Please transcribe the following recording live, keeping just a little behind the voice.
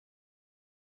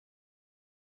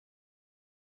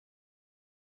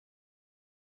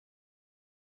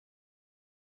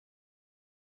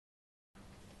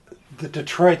The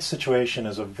Detroit situation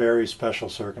is a very special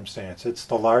circumstance. It's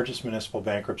the largest municipal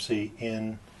bankruptcy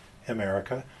in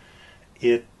America.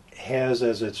 It has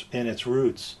as in its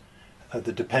roots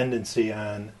the dependency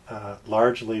on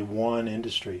largely one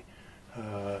industry,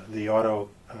 the auto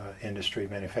industry,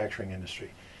 manufacturing industry.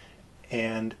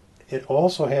 And it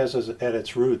also has at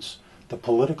its roots the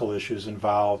political issues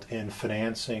involved in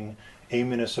financing a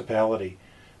municipality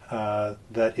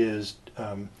that is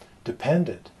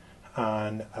dependent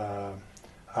on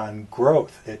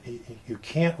growth. You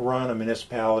can't run a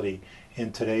municipality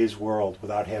in today's world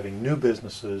without having new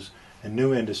businesses and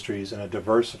new industries and a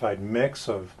diversified mix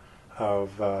of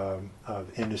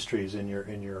industries in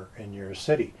your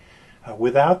city.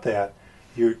 Without that,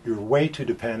 you're way too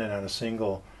dependent on a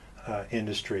single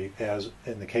industry, as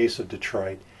in the case of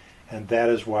Detroit, and that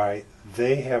is why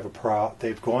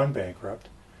they've gone bankrupt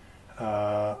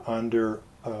under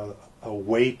a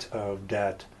weight of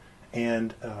debt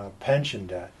and pension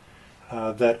debt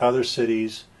that other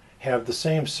cities have the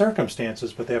same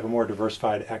circumstances, but they have a more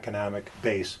diversified economic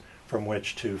base from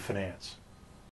which to finance.